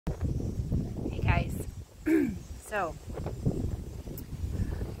So,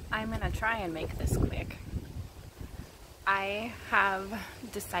 I'm gonna try and make this quick. I have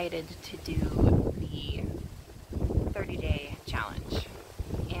decided to do the 30-day challenge,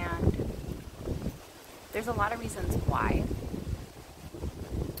 and there's a lot of reasons why.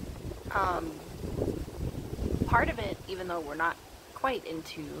 Part of it, even though we're not quite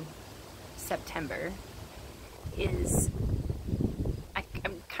into September, is I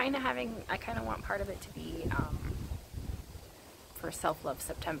kind of want part of it to be for self-love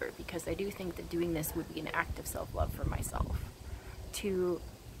September, because I do think that doing this would be an act of self-love for myself, to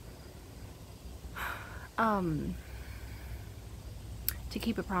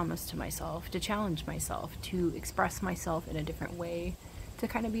keep a promise to myself, to challenge myself, to express myself in a different way, to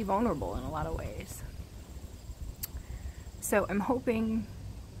kind of be vulnerable in a lot of ways. So I'm hoping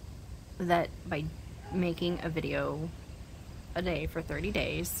that by making a video a day for 30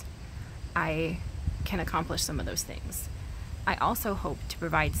 days, I can accomplish some of those things. I also hope to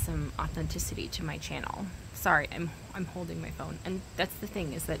provide some authenticity to my channel. Sorry, I'm holding my phone, and that's the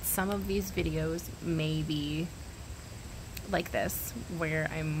thing, is that some of these videos may be like this,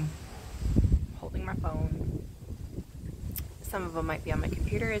 where I'm holding my phone. Some of them might be on my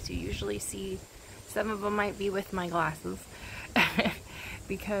computer, as you usually see. Some of them might be with my glasses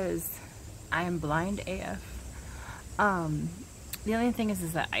because I am blind AF. The only thing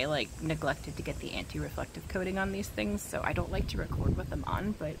is that I neglected to get the anti-reflective coating on these things, so I don't like to record with them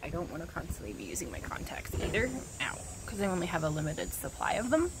on, but I don't want to constantly be using my contacts either. Ow, because I only have a limited supply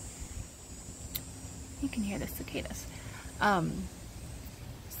of them. You can hear the cicadas.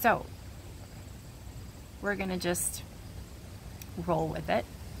 So we're gonna just roll with it.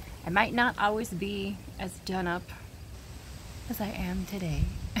 I might not always be as done up as I am today.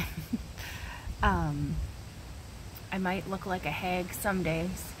 I might look like a hag some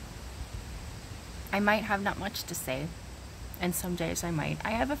days. I might have not much to say, and some days I might. I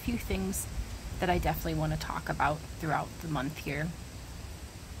have a few things that I definitely want to talk about throughout the month here.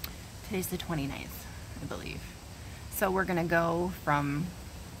 Today's the 29th, I believe. So we're gonna go from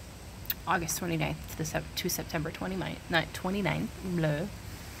August 29th to September 29th, blah.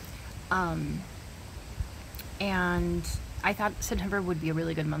 And I thought September would be a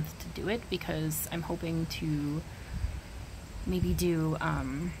really good month to do it, because I'm hoping to maybe do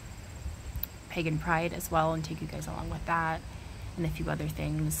Pagan Pride as well and take you guys along with that, and a few other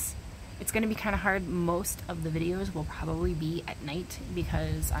things. It's going to be kind of hard. Most of the videos will probably be at night,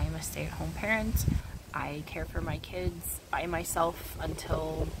 because I am a stay-at-home parent. I care for my kids by myself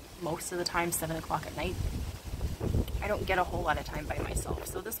until most of the time 7 o'clock at night. I don't get a whole lot of time by myself,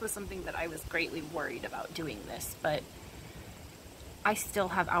 so this was something that I was greatly worried about doing this, but I still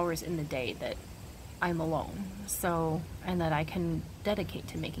have hours in the day that I'm alone, so, and that I can dedicate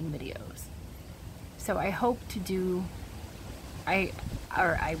to making videos. So I hope to do,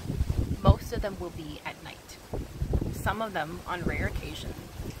 most of them will be at night. Some of them on rare occasion.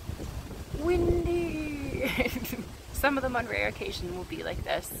 Windy! Some of them on rare occasion will be like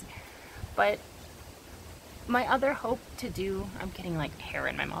this, but my other hope to do, I'm getting like hair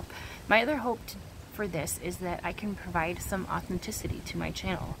in my mouth. My other hope for this is that I can provide some authenticity to my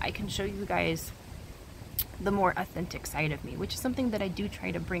channel. I can show you guys the more authentic side of me, which is something that I do try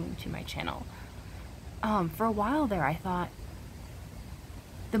to bring to my channel. For a while there, I thought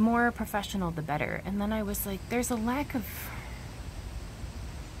the more professional, the better. And then I was like, there's a lack of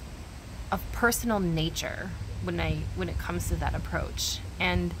personal nature when it comes to that approach.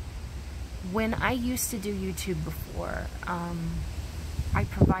 And when I used to do YouTube before, I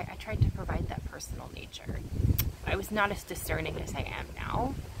tried to provide that personal nature. I was not as discerning as I am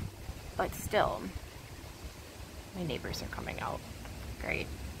now, but still, my neighbors are coming out. Great.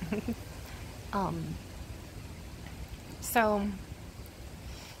 So,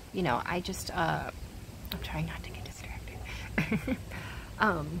 you know, I just, I'm trying not to get distracted.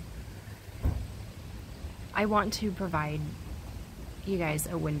 I want to provide you guys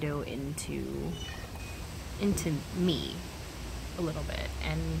a window into me a little bit,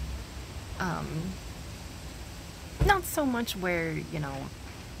 and not so much where, you know,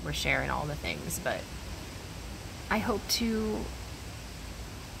 we're sharing all the things, but I hope to,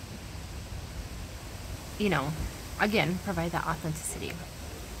 you know, again, provide that authenticity.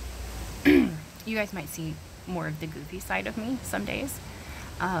 You guys might see more of the goofy side of me some days.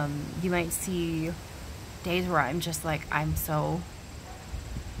 You might see days where I'm just like, I'm so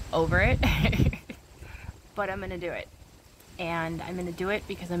over it. But I'm gonna do it. And I'm gonna do it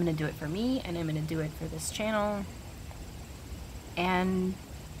because I'm gonna do it for me, and I'm gonna do it for this channel. And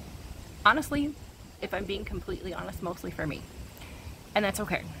honestly, if I'm being completely honest, mostly for me. And that's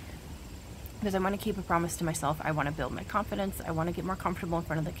okay. because I want to keep a promise to myself. I want to build my confidence. I want to get more comfortable in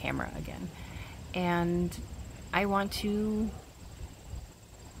front of the camera again. And I want to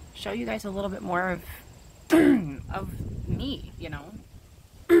show you guys a little bit more of of me, you know.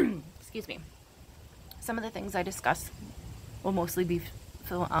 Excuse me. Some of the things I discuss will mostly be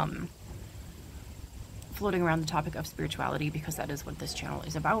floating around the topic of spirituality, because that is what this channel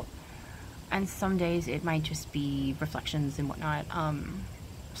is about. And some days it might just be reflections and whatnot.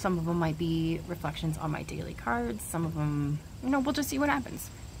 Some of them might be reflections on my daily cards. Some of them, you know, we'll just see what happens.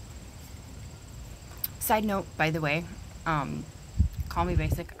 Side note, by the way, call me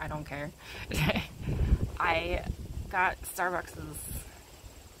basic, I don't care. I got Starbucks's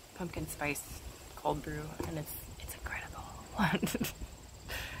pumpkin spice cold brew, and it's incredible.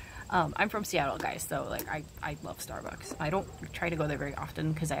 I'm from Seattle, guys, so like I love Starbucks. I don't try to go there very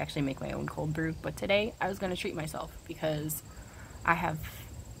often because I actually make my own cold brew, but today I was gonna treat myself because I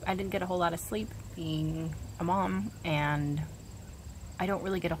didn't get a whole lot of sleep being a mom, and I don't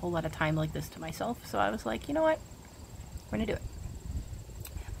really get a whole lot of time like this to myself, so I was like, you know what, we're gonna do it.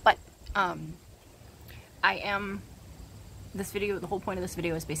 But this video, the whole point of this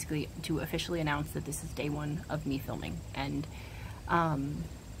video is basically to officially announce that this is day one of me filming, and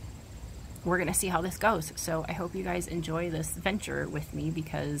we're gonna see how this goes. So I hope you guys enjoy this venture with me,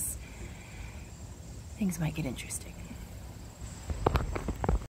 because things might get interesting.